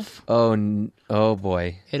 12. Oh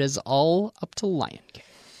boy. It is all up to Lion King.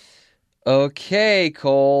 Okay,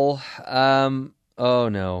 Cole. Oh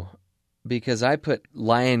no. Because I put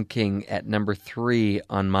Lion King at number 3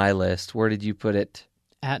 on my list. Where did you put it?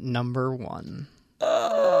 At number 1.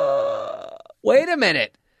 Wait a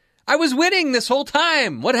minute. I was winning this whole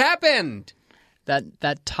time. What happened?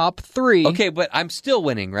 That top 3... Okay, but I'm still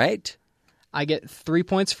winning, right? I get 3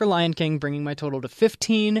 points for Lion King, bringing my total to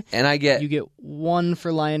 15. And you get 1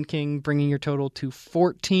 for Lion King, bringing your total to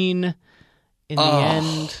 14. In the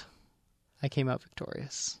end, I came out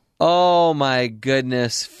victorious. Oh my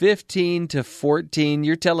goodness. 15 to 14.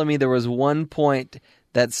 You're telling me there was 1 point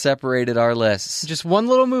that separated our lists. Just one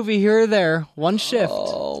little movie here or there, one shift.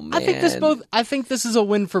 Oh man. I think this is a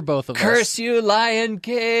win for both of us. Curse you, Lion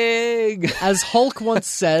King. As Hulk once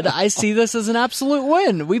said, I see this as an absolute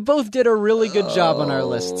win. We both did a really good job on our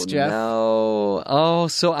lists, Jeff. No. Oh,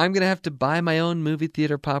 so I'm going to have to buy my own movie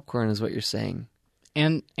theater popcorn is what you're saying.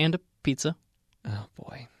 And a pizza. Oh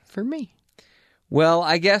boy. For me. Well,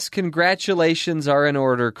 I guess congratulations are in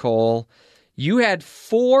order, Cole. You had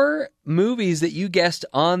 4 movies that you guessed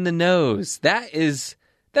on the nose. That's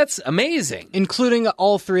amazing. Including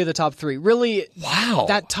all 3 of the top 3. Really, wow.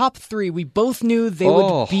 That top 3, we both knew they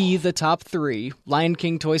would be the top 3. Lion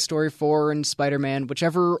King, Toy Story 4, and Spider-Man,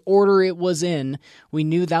 whichever order it was in, we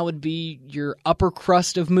knew that would be your upper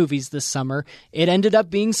crust of movies this summer. It ended up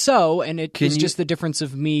being so, and it was just the difference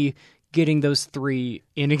of me getting those 3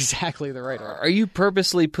 in exactly the right order. Are you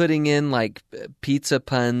purposely putting in like pizza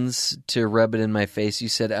puns to rub it in my face? You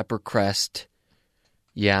said upper crust.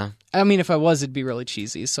 Yeah. I mean, if I was, it'd be really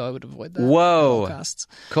cheesy, so I would avoid that. Whoa. At all costs.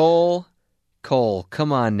 Cole,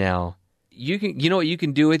 come on now. You know what you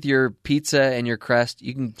can do with your pizza and your crust?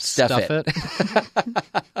 You can stuff it.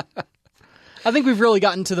 I think we've really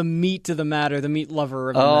gotten to the meat of the matter, the meat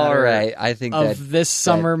lover of the matter. All right, I think of this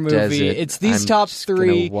summer movie. It's these top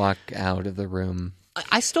 3. I'm walk out of the room.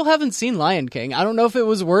 I still haven't seen Lion King. I don't know if it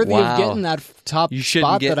was worthy of getting that top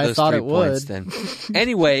spot that I thought it would. Then.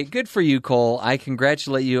 Anyway, good for you, Cole. I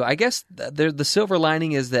congratulate you. I guess the silver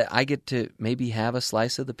lining is that I get to maybe have a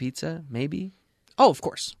slice of the pizza, maybe? Oh, of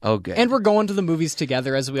course. Oh, good. And we're going to the movies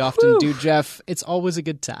together, as we often do, Jeff. It's always a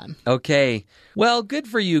good time. Okay. Well, good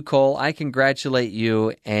for you, Cole. I congratulate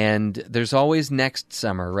you. And there's always next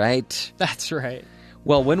summer, right? That's right.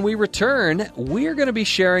 Well, when we return, we're going to be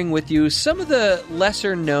sharing with you some of the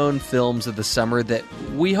lesser-known films of the summer that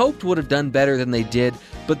we hoped would have done better than they did,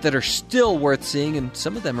 but that are still worth seeing, and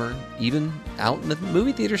some of them are even out in the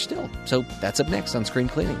movie theater still. So that's up next on Screen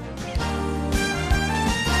Cleaning.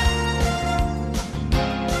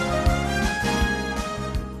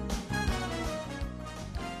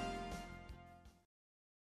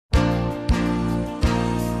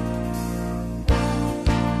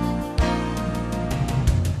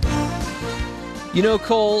 You know,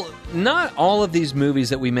 Cole, not all of these movies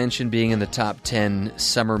that we mentioned being in the top 10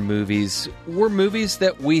 summer movies were movies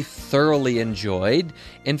that we thoroughly enjoyed.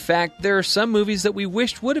 In fact, there are some movies that we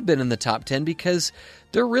wished would have been in the top 10 because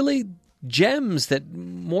they're really gems that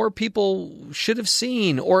more people should have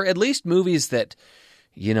seen, or at least movies that,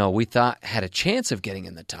 you know, we thought had a chance of getting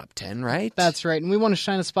in the top 10, right? That's right. And we want to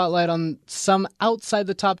shine a spotlight on some outside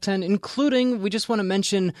the top 10, including, we just want to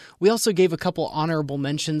mention, we also gave a couple honorable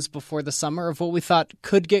mentions before the summer of what we thought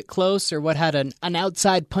could get close or what had an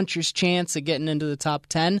outside puncher's chance at getting into the top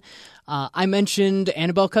 10. I mentioned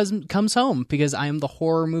Annabelle Comes Home because I am the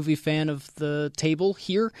horror movie fan of the table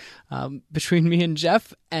here between me and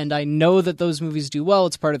Jeff, and I know that those movies do well.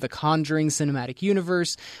 It's part of the Conjuring cinematic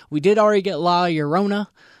universe. We did already get La Llorona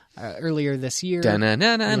earlier this year. La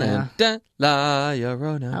Llorona.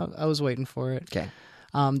 I was waiting for it. Okay.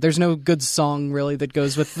 There's no good song, really, that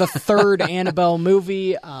goes with the third Annabelle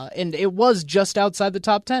movie, and it was just outside the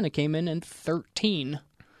top 10. It came in 13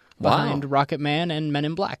 behind Rocket Man and Men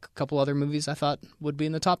in Black, a couple other movies I thought would be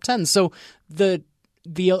in the top 10. So the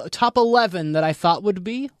top 11 that I thought would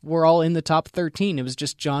be were all in the top 13. It was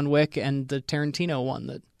just John Wick and the Tarantino one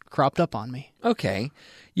that cropped up on me. Okay.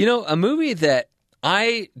 A movie that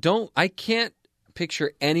I can't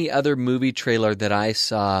picture any other movie trailer that I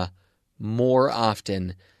saw more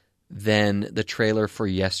often than the trailer for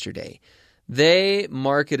Yesterday. They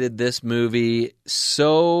marketed this movie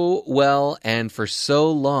so well and for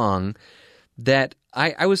so long that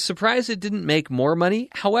I was surprised it didn't make more money.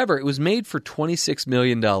 However, it was made for $26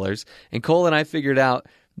 million, and Cole and I figured out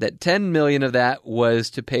that $10 million of that was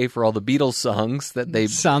to pay for all the Beatles songs that they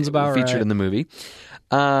featured in the movie.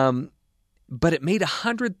 But it made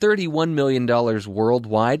 $131 million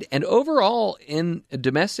worldwide, and overall,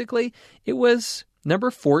 domestically, it was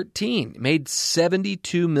number 14. It made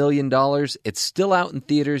 $72 million. It's still out in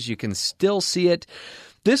theaters. You can still see it.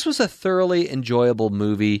 This was a thoroughly enjoyable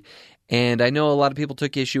movie, and I know a lot of people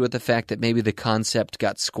took issue with the fact that maybe the concept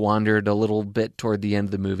got squandered a little bit toward the end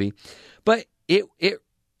of the movie, but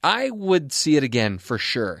I would see it again for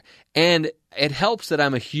sure. And it helps that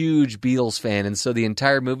I'm a huge Beatles fan, and so the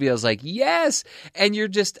entire movie I was like, yes! And you're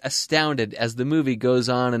just astounded as the movie goes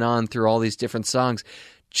on and on through all these different songs,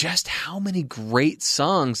 just how many great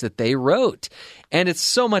songs that they wrote. And it's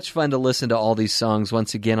so much fun to listen to all these songs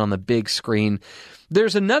once again on the big screen.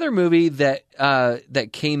 There's another movie that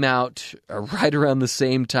came out right around the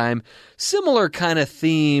same time, similar kind of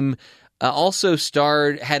theme, also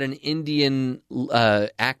had an Indian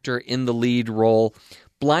actor in the lead role,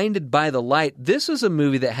 Blinded by the Light. This was a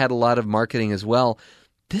movie that had a lot of marketing as well.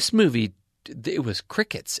 This movie, it was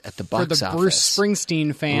crickets at the box office. For the Bruce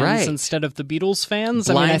Springsteen fans instead of the Beatles fans.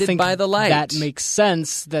 Blinded I think by the Light. That makes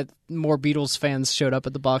sense that more Beatles fans showed up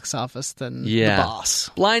at the box office than the boss.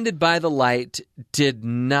 Blinded by the Light did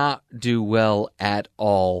not do well at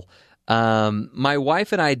all. My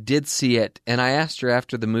wife and I did see it, and I asked her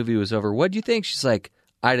after the movie was over, what do you think? She's like,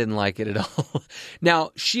 I didn't like it at all.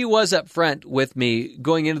 Now, she was up front with me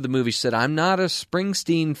going into the movie. She said, I'm not a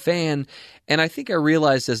Springsteen fan. And I think I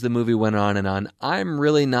realized as the movie went on and on, I'm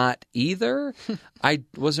really not either. I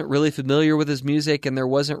wasn't really familiar with his music, and there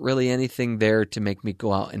wasn't really anything there to make me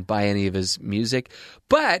go out and buy any of his music.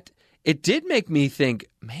 But it did make me think,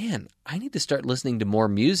 man, I need to start listening to more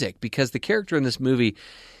music, because the character in this movie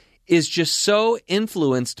is just so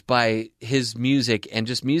influenced by his music and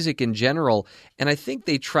just music in general. And I think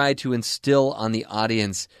they try to instill on the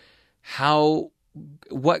audience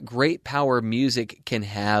what great power music can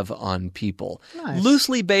have on people. Nice.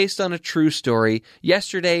 Loosely based on a true story.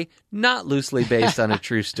 Yesterday, not loosely based on a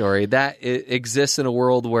true story. That exists in a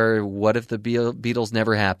world where what if the Beatles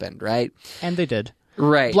never happened, right? And they did.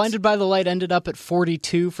 Right. Blinded by the Light ended up at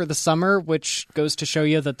 42 for the summer, which goes to show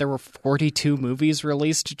you that there were 42 movies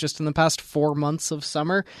released just in the past 4 months of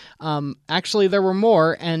summer. Actually, there were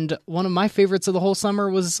more, and one of my favorites of the whole summer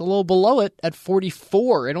was a little below it at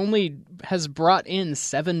 44. It only has brought in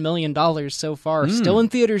 $7 million so far. Still in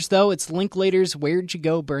theaters, though. It's Linklater's Where'd You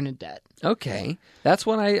Go, Bernadette? Okay. That's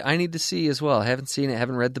one I need to see as well. I haven't seen it,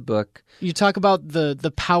 haven't read the book. You talk about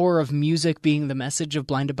the power of music being the message of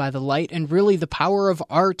Blinded by the Light, and really the power of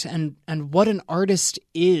art and what an artist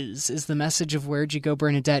is the message of Where'd You Go,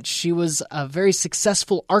 Bernadette? She was a very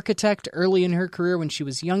successful architect early in her career when she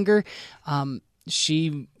was younger.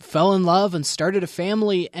 She fell in love and started a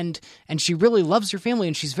family, and she really loves her family,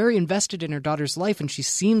 and she's very invested in her daughter's life, and she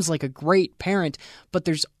seems like a great parent, but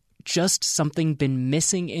there's just something been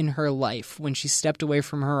missing in her life when she stepped away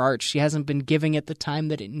from her art. She hasn't been giving it the time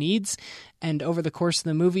that it needs, and over the course of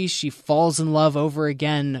the movie, she falls in love over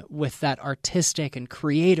again with that artistic and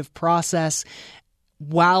creative process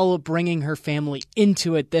while bringing her family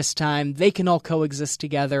into it this time. They can all coexist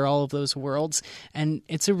together, all of those worlds, and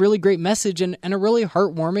it's a really great message and a really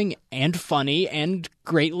heartwarming and funny and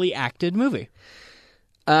greatly acted movie.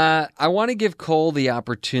 I want to give Cole the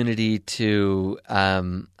opportunity to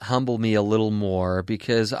humble me a little more,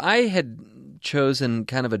 because I had chosen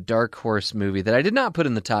kind of a dark horse movie that I did not put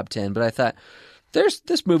in the top 10, but I thought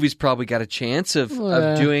this movie's probably got a chance of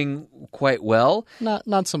doing quite well.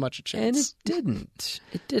 Not so much a chance. And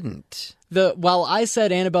it didn't. While I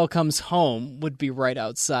said Annabelle Comes Home would be right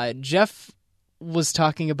outside, Jeff was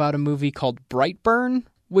talking about a movie called Brightburn,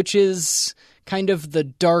 which is kind of the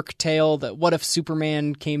dark tale that what if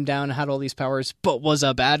Superman came down and had all these powers but was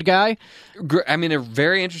a bad guy? I mean, a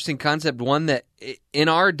very interesting concept, one that in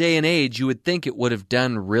our day and age you would think it would have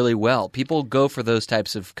done really well. People go for those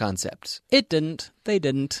types of concepts. It didn't. They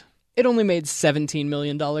didn't. It only made $17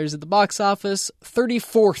 million at the box office,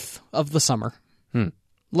 34th of the summer.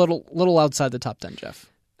 Little outside the top 10, Jeff.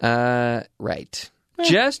 Right.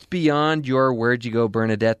 Just beyond your Where'd You Go,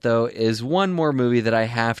 Bernadette, though, is one more movie that I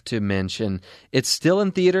have to mention. It's still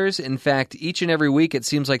in theaters. In fact, each and every week it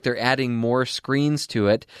seems like they're adding more screens to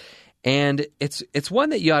it. And it's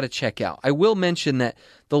one that you ought to check out. I will mention that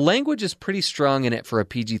the language is pretty strong in it for a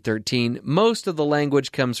PG-13. Most of the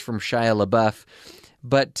language comes from Shia LaBeouf.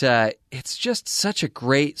 But it's just such a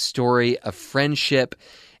great story of friendship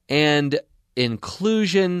and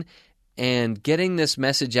inclusion and getting this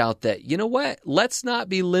message out that, you know what, let's not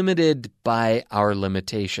be limited by our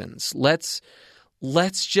limitations. Let's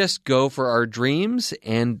just go for our dreams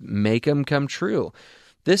and make them come true.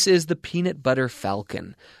 This is The Peanut Butter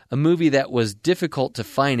Falcon, a movie that was difficult to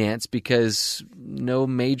finance because no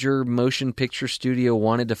major motion picture studio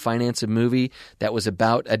wanted to finance a movie that was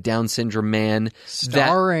about a Down syndrome man.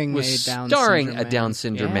 Starring a Down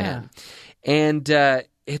syndrome man. And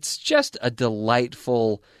it's just a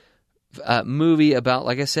delightful movie about,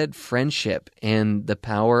 like I said, friendship and the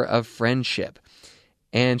power of friendship.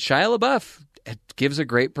 And Shia LaBeouf gives a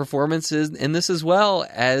great performance in this as well,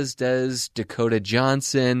 as does Dakota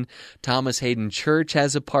Johnson. Thomas Hayden Church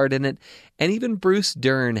has a part in it, and even Bruce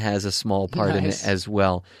Dern has a small part in it as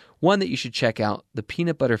well. One that you should check out, The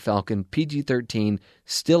Peanut Butter Falcon, PG-13,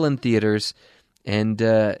 still in theaters. And,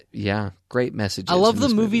 great messages. I love the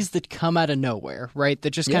movies that come out of nowhere, right?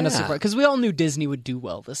 That just kind of surprise. Because we all knew Disney would do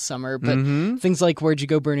well this summer, but things like Where'd You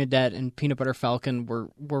Go, Bernadette and Peanut Butter Falcon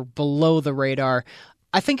were below the radar.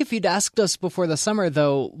 I think if you'd asked us before the summer,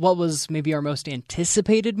 though, what was maybe our most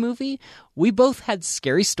anticipated movie, we both had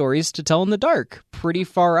Scary Stories to Tell in the Dark pretty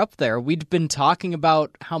far up there. We'd been talking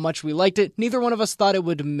about how much we liked it. Neither one of us thought it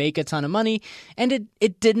would make a ton of money, and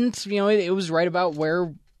it didn't. You know, it was right about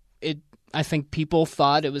where I think people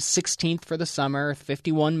thought it was 16th for the summer,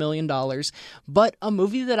 $51 million, but a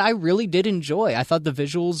movie that I really did enjoy. I thought the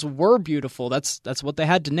visuals were beautiful. That's what they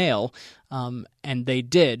had to nail, and they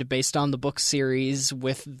did, based on the book series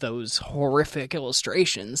with those horrific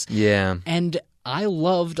illustrations. Yeah. And I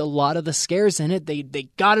loved a lot of the scares in it. They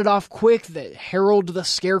got it off quick. That Harold the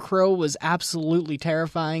Scarecrow was absolutely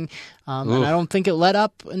terrifying, and I don't think it let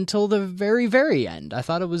up until the very, very end. I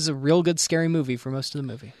thought it was a real good scary movie for most of the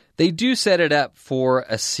movie. They do set it up for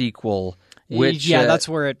a sequel, which that's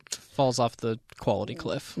where it falls off the quality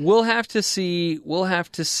cliff. We'll have to see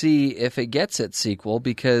if it gets its sequel,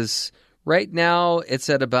 because right now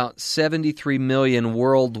it's at about $73 million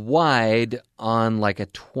worldwide on like a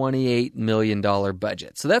 $28 million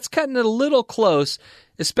budget. So that's cutting it a little close,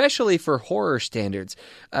 especially for horror standards.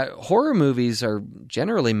 Horror movies are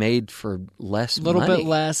generally made for less money. A little bit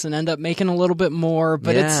less and end up making a little bit more,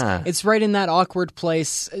 but it's right in that awkward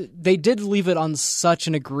place. They did leave it on such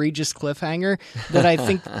an egregious cliffhanger that I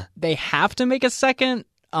think they have to make a second.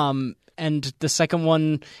 And the second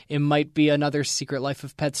one, it might be another Secret Life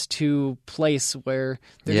of Pets 2 place where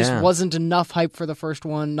there just wasn't enough hype for the first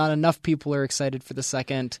one. Not enough people are excited for the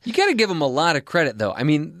second. You got to give them a lot of credit, though. I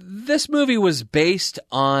mean, this movie was based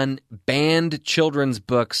on banned children's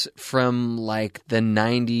books from like the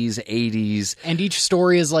 90s, 80s. And each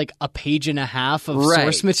story is like a page and a half of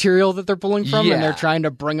source material that they're pulling from, and they're trying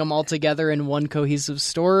to bring them all together in one cohesive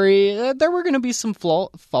story. There were going to be some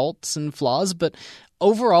faults and flaws, but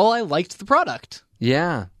overall, I liked the product.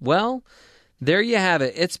 Yeah. Well, there you have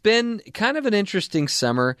it. It's been kind of an interesting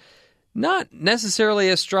summer. Not necessarily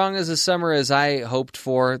as strong as a summer as I hoped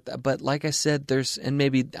for, but like I said,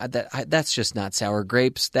 that's just not sour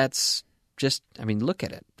grapes. That's just, I mean, look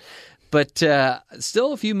at it. But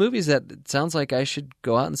still a few movies that it sounds like I should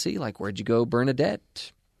go out and see, like Where'd You Go,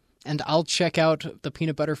 Bernadette? And I'll check out The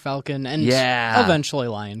Peanut Butter Falcon and eventually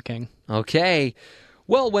Lion King. Okay.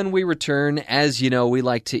 Well, when we return, as you know, we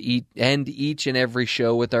like to end each and every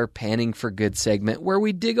show with our Panning for Good segment, where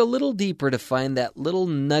we dig a little deeper to find that little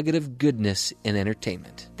nugget of goodness in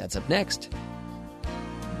entertainment. That's up next.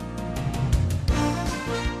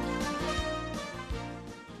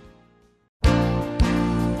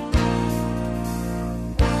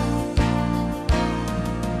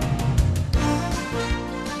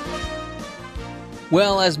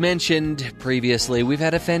 Well, as mentioned previously, we've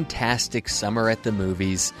had a fantastic summer at the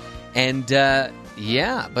movies. And,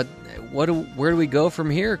 but where do we go from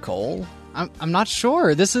here, Cole? I'm not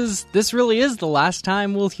sure. This really is the last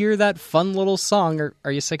time we'll hear that fun little song.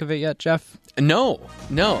 Are you sick of it yet, Jeff? No.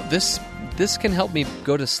 This can help me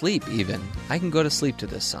go to sleep even. I can go to sleep to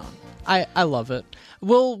this song. I love it.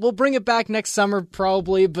 We'll bring it back next summer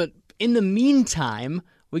probably, but in the meantime,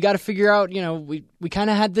 we got to figure out, we kind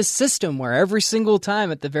of had this system where every single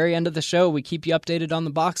time at the very end of the show, we keep you updated on the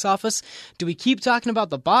box office. Do we keep talking about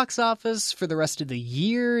the box office for the rest of the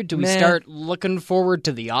year? Do we start looking forward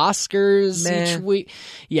to the Oscars each week?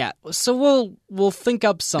 Yeah, so we'll think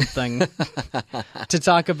up something to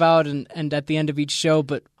talk about and at the end of each show.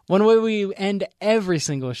 But one way we end every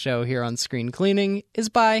single show here on Screen Cleaning is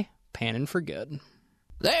by panning for good.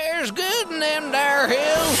 There's good in them there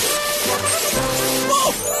hills.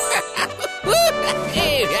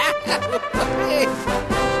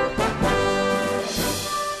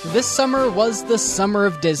 This summer was the summer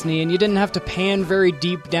of Disney, and you didn't have to pan very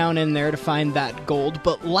deep down in there to find that gold.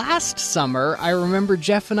 But last summer, I remember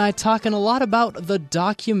Jeff and I talking a lot about the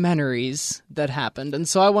documentaries that happened. And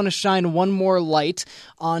so I want to shine one more light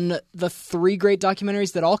on the 3 great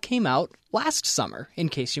documentaries that all came out last summer, in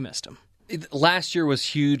case you missed them. Last year was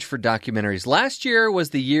huge for documentaries. Last year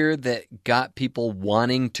was the year that got people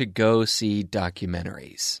wanting to go see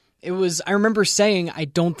documentaries. I remember saying I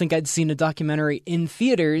don't think I'd seen a documentary in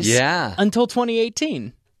theaters until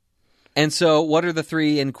 2018. And so what are the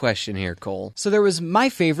 3 in question here, Cole? So there was my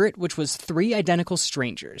favorite, which was 3 Identical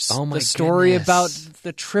Strangers. Oh my The story goodness. about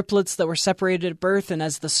the triplets that were separated at birth, and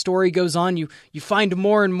as the story goes on, you find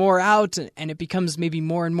more and more out, and it becomes maybe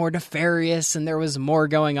more and more nefarious, and there was more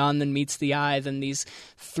going on than meets the eye than these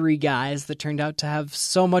 3 guys that turned out to have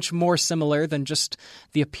so much more similar than just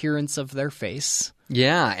the appearance of their face.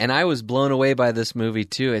 Yeah, and I was blown away by this movie,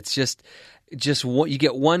 too. It's just what you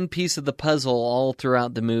get one piece of the puzzle all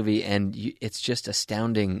throughout the movie, and it's just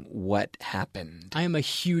astounding what happened. I am a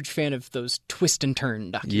huge fan of those twist and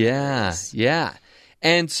turn documentaries. Yeah.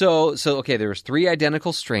 And so okay, there was 3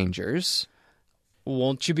 Identical Strangers.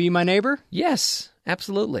 Won't You Be My Neighbor? Yes,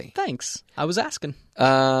 absolutely. Thanks. I was asking.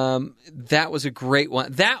 That was a great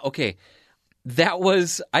one. That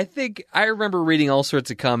was, I think, I remember reading all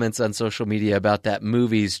sorts of comments on social media about that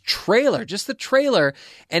movie's trailer, just the trailer,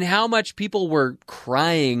 and how much people were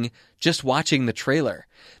crying just watching the trailer.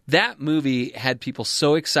 That movie had people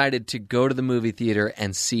so excited to go to the movie theater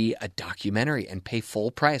and see a documentary and pay full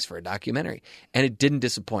price for a documentary. And it didn't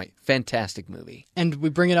disappoint. Fantastic movie. And we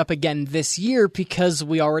bring it up again this year because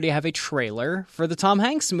we already have a trailer for the Tom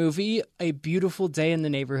Hanks movie, A Beautiful Day in the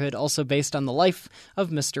Neighborhood, also based on the life of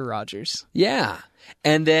Mr. Rogers. Yeah.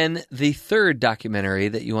 And then the 3rd documentary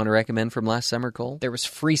that you want to recommend from last summer, Cole? There was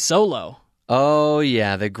Free Solo. Oh,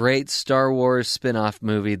 yeah, the great Star Wars spin-off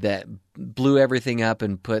movie that blew everything up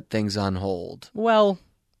and put things on hold. Well,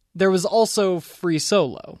 there was also Free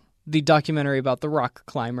Solo, the documentary about the rock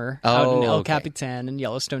climber out in El Capitan in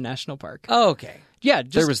Yellowstone National Park. Oh, okay. Yeah,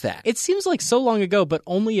 there was that. It seems like so long ago, but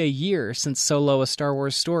only a year since Solo, A Star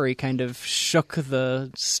Wars Story kind of shook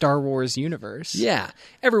the Star Wars universe. Yeah.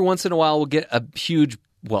 Every once in a while we'll get a huge,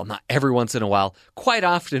 well, not every once in a while, quite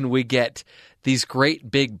often we get these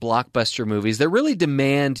great big blockbuster movies that really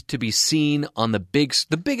demand to be seen on the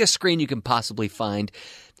biggest screen you can possibly find.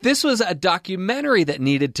 This was a documentary that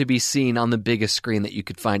needed to be seen on the biggest screen that you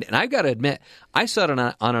could find. And I've got to admit, I saw it on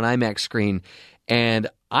an IMAX screen, and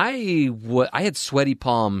I had sweaty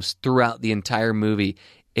palms throughout the entire movie.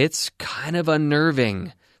 It's kind of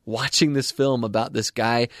unnerving watching this film about this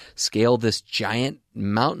guy scale this giant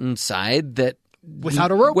mountainside that without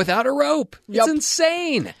a rope. Without a rope. Yep. It's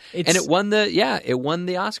insane. And it won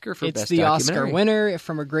the Oscar for Best Documentary. It's the Oscar winner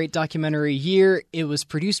from a great documentary year. It was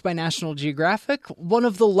produced by National Geographic, one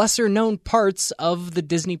of the lesser known parts of the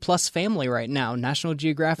Disney Plus family right now. National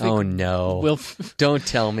Geographic. Oh no. Don't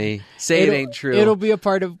tell me. Say it ain't true. It'll be a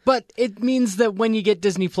part of, but it means that when you get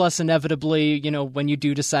Disney Plus, inevitably, when you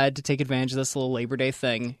do decide to take advantage of this little Labor Day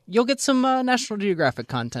thing, you'll get some National Geographic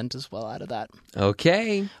content as well out of that.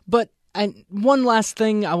 Okay. But and one last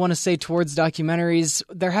thing I want to say towards documentaries,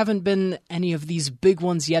 there haven't been any of these big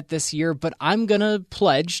ones yet this year, but I'm going to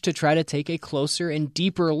pledge to try to take a closer and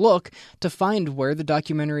deeper look to find where the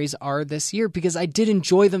documentaries are this year, because I did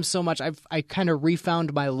enjoy them so much. I kind of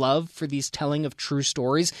refound my love for these telling of true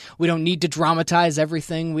stories. We don't need to dramatize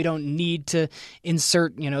everything. We don't need to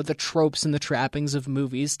insert, the tropes and the trappings of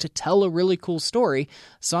movies to tell a really cool story.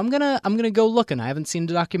 So I'm going to go looking. I haven't seen a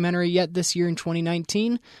documentary yet this year in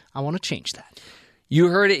 2019. I want to change that. You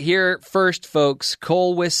heard it here first, folks.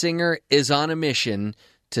 Cole Wissinger is on a mission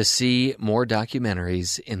to see more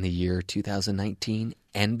documentaries in the year 2019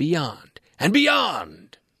 and beyond. And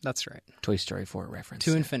beyond! That's right. Toy Story 4 reference.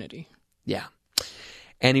 To infinity. Yeah.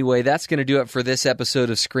 Anyway, that's going to do it for this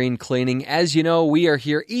episode of Screen Cleaning. As you know, we are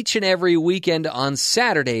here each and every weekend on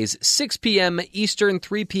Saturdays, 6 p.m. Eastern,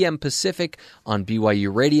 3 p.m. Pacific on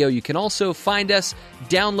BYU Radio. You can also find us,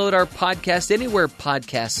 download our podcast anywhere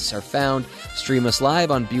podcasts are found, stream us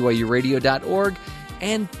live on BYURadio.org,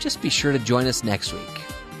 and just be sure to join us next week.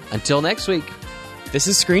 Until next week, this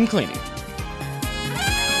is Screen Cleaning.